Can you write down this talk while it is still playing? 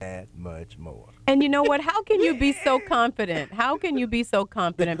much more. And you know what? How can you be so confident? How can you be so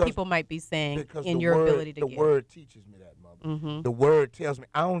confident? Because People might be saying because in your ability to the give. word teaches me that, mother. Mm-hmm. The word tells me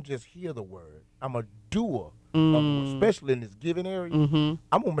I don't just hear the word. I'm a doer of the word, especially in this giving area. Mm-hmm.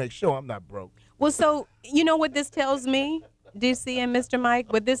 I'm gonna make sure I'm not broke. Well, so you know what this tells me, DC and Mr.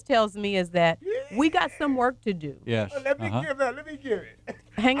 Mike? What this tells me is that we got some work to do. Yes. Let me give that. Let me give it.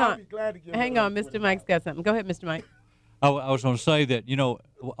 Hang I'll on. be glad to give Hang that on, Mr. Mike's got something. Go ahead, Mr. Mike. I was going to say that,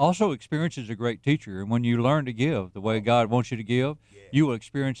 also experience is a great teacher. And when you learn to give the way God wants you to give, you will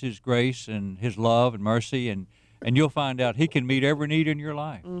experience His grace and His love and mercy, and you'll find out He can meet every need in your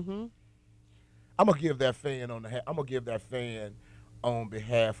life. Mm-hmm. I'm gonna give that fan I'm gonna give that fan on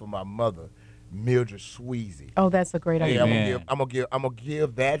behalf of my mother, Mildred Sweezy. Oh, that's a great idea. Yeah, I'm gonna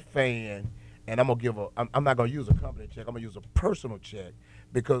give that fan, and I'm gonna give I'm not gonna use a company check. I'm gonna use a personal check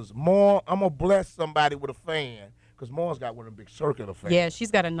because I'm gonna bless somebody with a fan because Maureen's got one of them big circular fans. Yeah,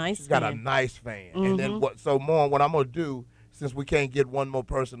 she's got a nice She's fan. got a nice fan. And then what I'm gonna do, since we can't get one more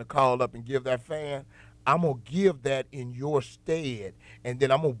person to call up and give that fan, I'm gonna give that in your stead, and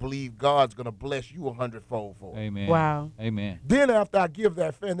then I'm gonna believe God's gonna bless you 100-fold for it. Amen. Wow. Amen. Then after I give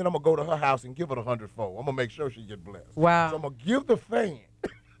that fan, then I'm gonna go to her house and give it 100-fold. I'm gonna make sure she get blessed. Wow. So I'm gonna give the fan.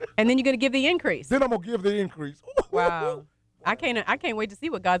 And then you're gonna give the increase. Then I'm gonna give the increase. Wow. I can't wait to see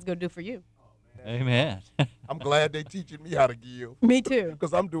what God's gonna do for you. Amen. I'm glad they teaching me how to give. Me too.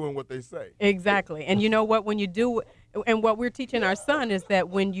 Because I'm doing what they say. Exactly. And you know what? When you do, and what we're teaching our son is that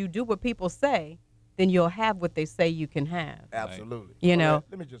when you do what people say, then you'll have what they say you can have. Absolutely. You know.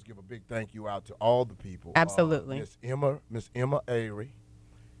 Let me just give a big thank you out to all the people. Absolutely. Miss Emma Avery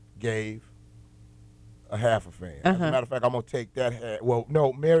gave a half a fan. As a matter of fact, I'm gonna take that half. Well,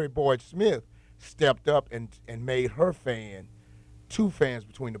 no, Mary Boyd Smith stepped up and made her fan 2 fans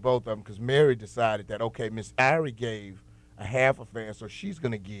between the both of them because Mary decided that okay, Miss Avery gave a half a fan, so she's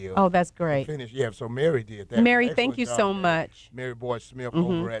gonna give. Oh, that's great. Finish. Yeah, so Mary did that. Mary, Excellent thank you job, so Mary. much. Mary Boyd Smith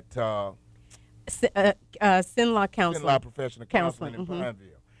over at Sinlaw Counseling. Sinlaw Professional Counseling in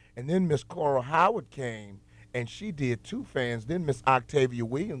Pineville. And then Miss Cora Howard came, and she did 2 fans. Then Miss Octavia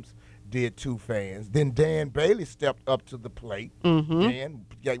Williams did 2 fans. Then Dan Bailey stepped up to the plate. Dan,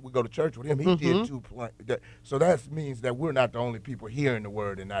 we go to church with him. He did 2 So that means that we're not the only people hearing the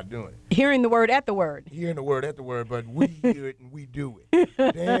word and not doing it. Hearing the word at the word. Hearing the word at the word, but we hear it and we do it.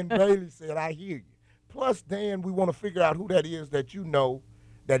 Dan Bailey said, I hear you. Plus, Dan, we want to figure out who that is that you know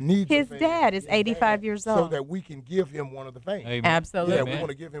that needs his a fan. dad is 85 years old. So that we can give him one of the fans. Amen. Absolutely. Yeah, we want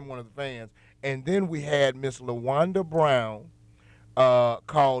to give him one of the fans. And then we had Miss LaWanda Brown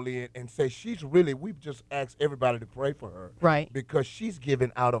call in and say we've just asked everybody to pray for her. Right. Because she's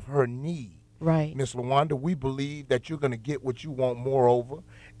giving out of her need. Right. Miss LaWanda, we believe that you're going to get what you want moreover.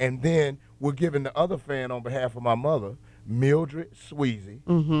 And then we're giving the other fan on behalf of my mother, Mildred Sweezy.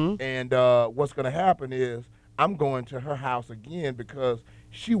 And what's going to happen is I'm going to her house again because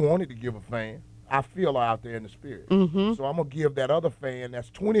she wanted to give a fan. I feel her out there in the spirit. So I'm going to give that other fan, that's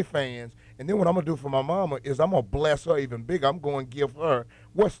 20 fans. And then what I'm going to do for my mama is I'm going to bless her even bigger. I'm going to give her,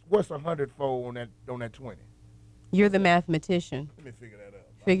 what's 100-fold on that 20? You're the mathematician. Let me figure that out.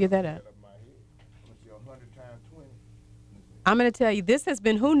 Figure that out. Let's see, 100 times 20. I'm going to tell you, this has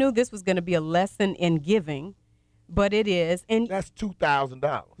been, who knew this was going to be a lesson in giving, but it is. And that's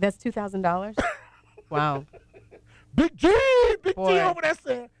 $2,000. That's $2,000? Wow. Big G Boy. over there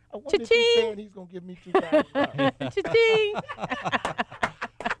saying, I wonder if he's saying he's going to give me $2,000. Cha-ching.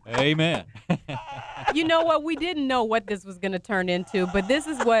 Amen. You know what? We didn't know what this was going to turn into, but this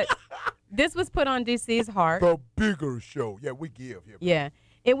was put on DC's heart. The bigger show. Yeah, we give here. Yeah.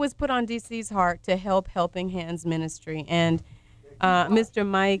 It was put on DC's heart to help Helping Hands Ministry. And Mr.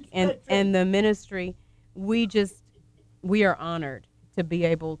 Mike and the ministry, we are honored to be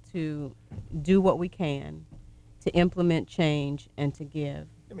able to do what we can to implement change and to give.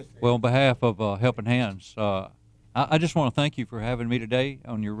 Well, on behalf of Helping Hands, I just want to thank you for having me today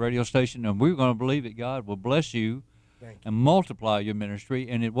on your radio station, and we're going to believe that God will bless you and multiply your ministry,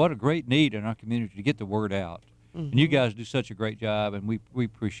 and what a great need in our community to get the word out. And you guys do such a great job, and we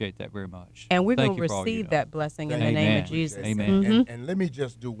appreciate that very much. And we're Thank going to you for all you receive do. that blessing in the Amen. name of Jesus. Amen. And let me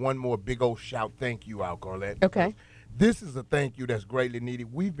just do one more big old shout thank you out, Carlette. Okay. This is a thank you that's greatly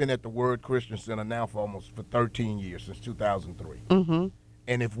needed. We've been at the Word Christian Center now for 13 years, since 2003.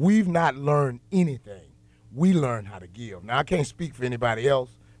 And if we've not learned anything, we learn how to give. Now, I can't speak for anybody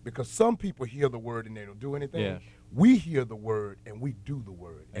else because some people hear the word and they don't do anything. Yes. We hear the word and we do the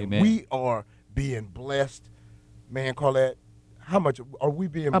word. Amen. And we are being blessed. Man, Carlette, how much are we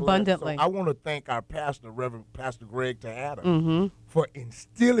being blessed? Abundantly. So I want to thank our pastor, Reverend Pastor Greg Tejada, for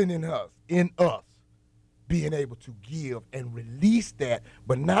instilling in us being able to give and release that,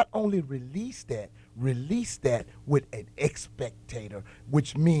 but not only release that with an expectator,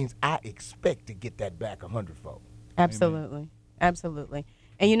 which means I expect to get that back 100-fold. Absolutely. Absolutely.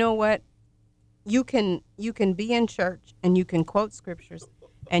 And you know what? You can be in church and you can quote scriptures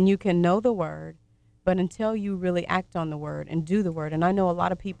and you can know the word, but until you really act on the word and do the word, and I know a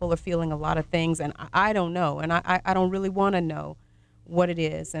lot of people are feeling a lot of things, and I don't know, and I don't really want to know what it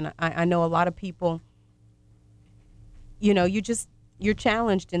is. And I know a lot of people, you know, you're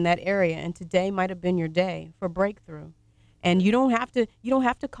challenged in that area, and today might have been your day for breakthrough. And you don't have to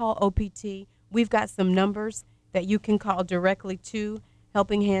call OPT. We've got some numbers that you can call directly to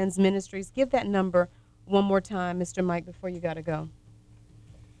Helping Hands Ministries. Give that number one more time, Mr. Mike, before you got to go.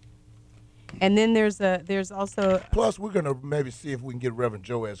 And then there's also. Plus, we're gonna maybe see if we can get Reverend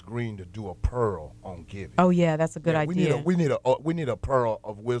Joe S. Green to do a pearl on giving. Oh yeah, that's a good idea. We need a pearl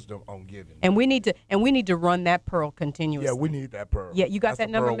of wisdom on giving. And we need to run that pearl continuously. Yeah, we need that pearl. Yeah, you got that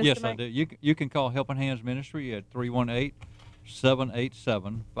number, Mr. Yes, Mike? I do. You can call Helping Hands Ministry at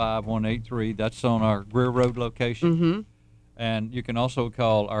 318-787-5183. That's on our Greer Road location. Mm-hmm. And you can also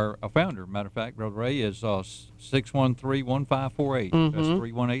call our founder. Matter of fact, Brother Ray is 613-1548. Mm-hmm. That's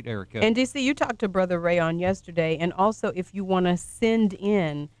 318 area code. And DC, you talked to Brother Ray on yesterday, and also if you want to send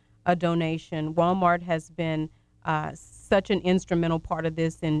in a donation, Walmart has been such an instrumental part of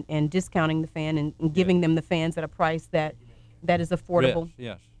this in discounting the fan and giving them the fans at a price that is affordable.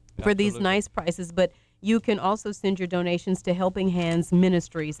 Yes, for these nice prices. But you can also send your donations to Helping Hands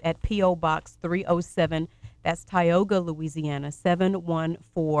Ministries at P.O. Box 307. That's Tioga, Louisiana,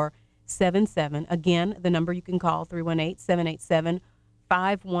 71477. Again, the number you can call,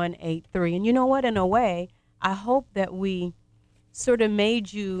 318-787-5183. And you know what? In a way, I hope that we sort of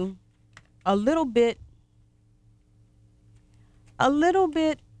made you a little bit,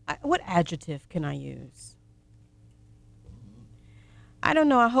 what adjective can I use? I don't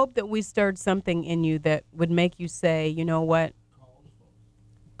know. I hope that we stirred something in you that would make you say, you know what?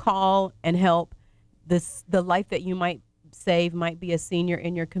 Call and help. The life that you might save might be a senior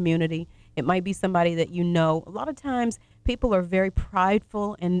in your community. It might be somebody that you know. A lot of times people are very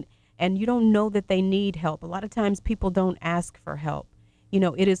prideful and you don't know that they need help. A lot of times people don't ask for help. You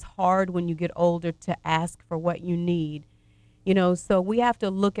know, it is hard when you get older to ask for what you need. You know, so we have to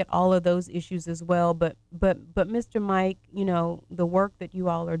look at all of those issues as well. But Mr. Mike, you know, the work that you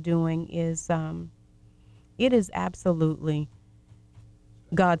all are doing is it is absolutely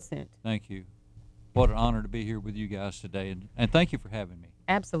God sent. Thank you. What an honor to be here with you guys today, and thank you for having me.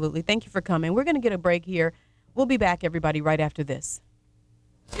 Absolutely. Thank you for coming. We're going to get a break here. We'll be back, everybody, right after this.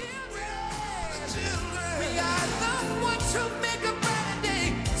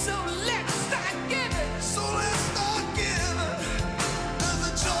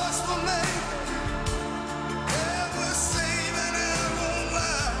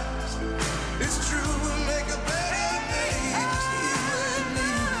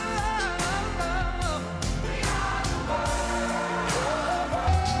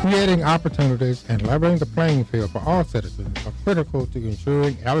 Creating opportunities and leveling the playing field for all citizens are critical to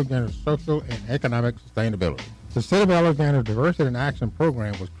ensuring Alexander's social and economic sustainability. The City of Alexander Diversity in Action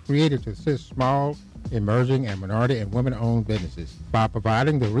program was created to assist small, emerging, and minority and women-owned businesses by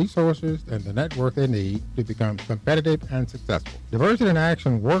providing the resources and the network they need to become competitive and successful. Diversity in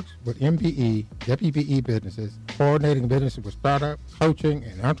Action works with MBE, WBE businesses, coordinating businesses with startup, coaching,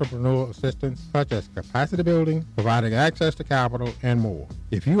 and entrepreneurial assistance such as capacity building, providing access to capital, and more.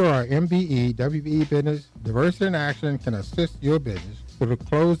 If you are an MBE, WBE business, Diversity in Action can assist your business through the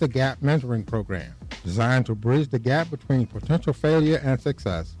Close the Gap mentoring program, designed to bridge the gap between potential failure and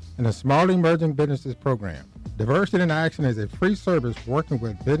success, and the Small Emerging Businesses program. Diversity in Action is a free service working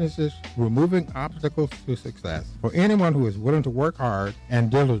with businesses removing obstacles to success for anyone who is willing to work hard and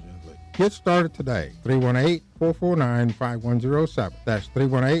diligently. Get started today. 318-449-5107. That's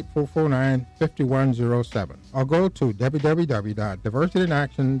 318-449-5107. Or go to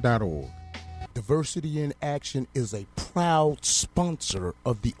www.diversityinaction.org. Diversity in Action is a proud sponsor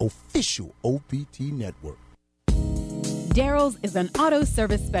of the official OPT network. Daryl's is an auto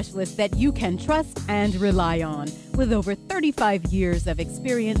service specialist that you can trust and rely on. With over 35 years of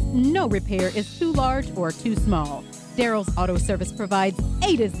experience, no repair is too large or too small. Daryl's Auto Service provides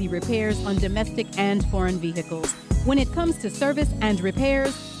A to Z repairs on domestic and foreign vehicles. When it comes to service and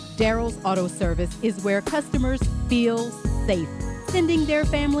repairs, Daryl's Auto Service is where customers feel safe, sending their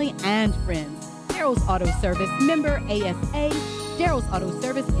family and friends. Daryl's Auto Service, member ASA. Daryl's Auto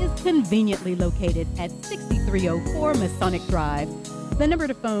Service is conveniently located at 6304 Masonic Drive. The number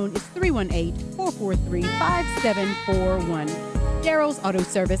to phone is 318-443-5741. Daryl's Auto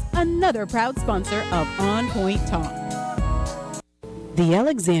Service, another proud sponsor of On Point Talk. The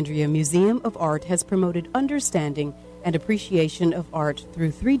Alexandria Museum of Art has promoted understanding and appreciation of art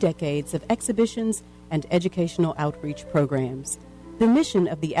through 3 decades of exhibitions and educational outreach programs. The mission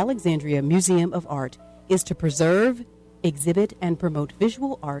of the Alexandria Museum of Art is to preserve, exhibit, and promote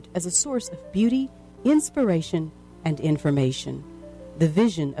visual art as a source of beauty, inspiration, and information. The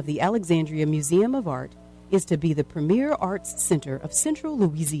vision of the Alexandria Museum of Art is to be the premier arts center of Central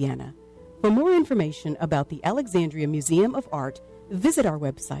Louisiana. For more information about the Alexandria Museum of Art, visit our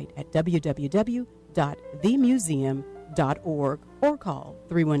website at www.themuseum.org or call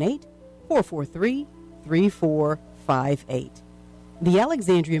 318-443-3458. The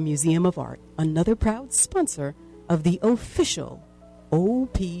Alexandria Museum of Art, another proud sponsor of the official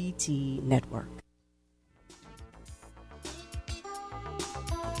OPT network.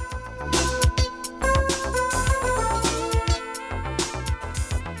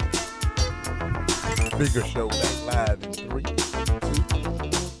 Bigger show back live in 3, 2.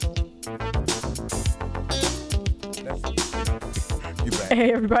 You back.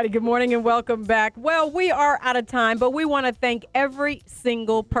 Hey, everybody. Good morning and welcome back. Well, we are out of time, but we want to thank every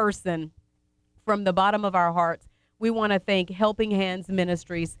single person from the bottom of our hearts. We want to thank Helping Hands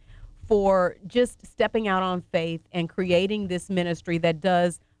Ministries for just stepping out on faith and creating this ministry that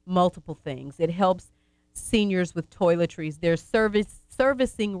does multiple things. It helps seniors with toiletries. They're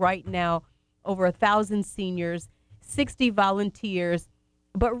servicing right now over 1,000 seniors, 60 volunteers.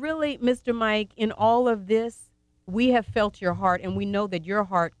 But really, Mr. Mike, in all of this, we have felt your heart, and we know that your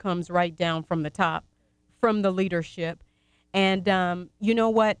heart comes right down from the top, from the leadership. And you know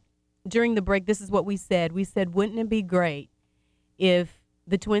what? During the break, this is what we said. We said, wouldn't it be great if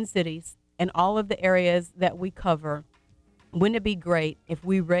the Twin Cities and all of the areas that we cover, wouldn't it be great if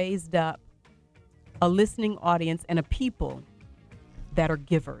we raised up a listening audience and a people that are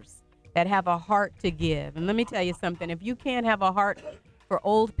givers, that have a heart to give? And let me tell you something. If you can't have a heart for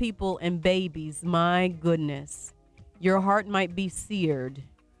old people and babies, my goodness, your heart might be seared.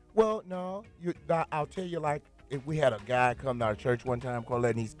 Well, no, I'll tell you, like, if we had a guy come to our church one time,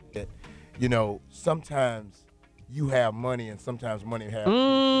 Colette, and he said, you know, sometimes you have money and sometimes money have you.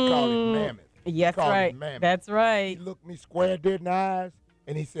 He called it mammoth. Yes, right. That's right. He looked me square dead in the eyes,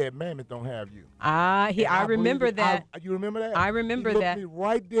 and he said, mammoth don't have you. I remember that. You remember that? I remember that. He looked me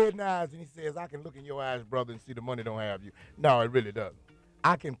right dead in the eyes, and he says, I can look in your eyes, brother, and see the money don't have you. No, it really doesn't.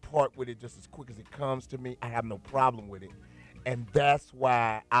 I can part with it just as quick as it comes to me. I have no problem with it. And that's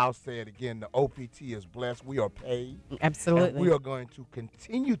why I'll say it again, the OPT is blessed. We are paid. Absolutely. And we are going to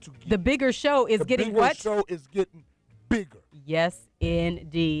continue to get. The bigger show is getting what? The bigger show is getting bigger. Yes,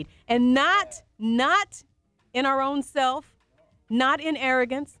 indeed. And not in our own self, not in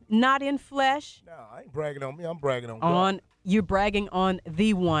arrogance, not in flesh. No, I ain't bragging on me. I'm bragging on God. You're bragging on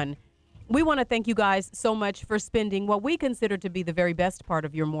the one. We want to thank you guys so much for spending what we consider to be the very best part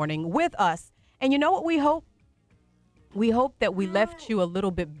of your morning with us. And you know what we hope? We hope that we left you a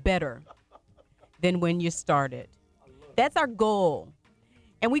little bit better than when you started. That's our goal.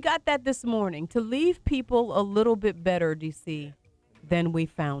 And we got that this morning, to leave people a little bit better, DC, than we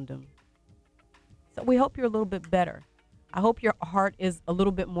found them. So we hope you're a little bit better. I hope your heart is a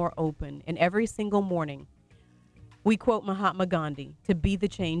little bit more open. And every single morning, we quote Mahatma Gandhi, to be the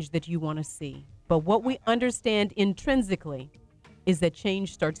change that you want to see. But what we understand intrinsically is that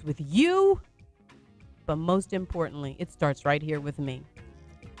change starts with you. But most importantly, it starts right here with me.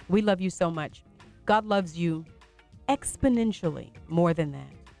 We love you so much. God loves you exponentially more than that.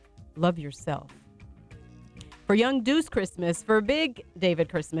 Love yourself. For Young Deuce Christmas, for Big David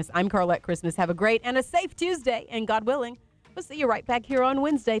Christmas, I'm Carlette Christmas. Have a great and a safe Tuesday, and God willing, we'll see you right back here on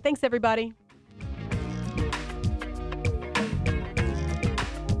Wednesday. Thanks, everybody.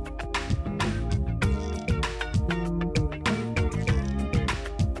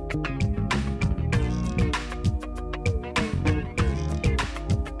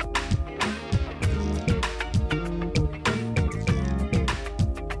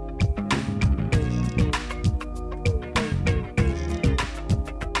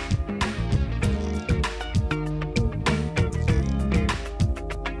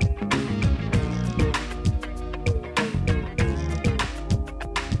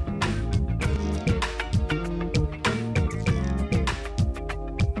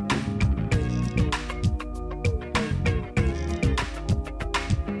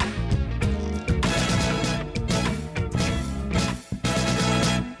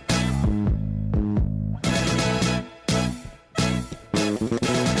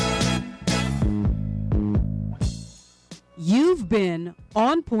 You've been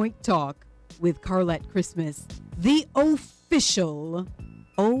On Point Talk with Carlette Christmas. the official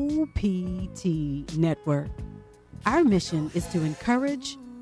OPT network. Our mission is to encourage,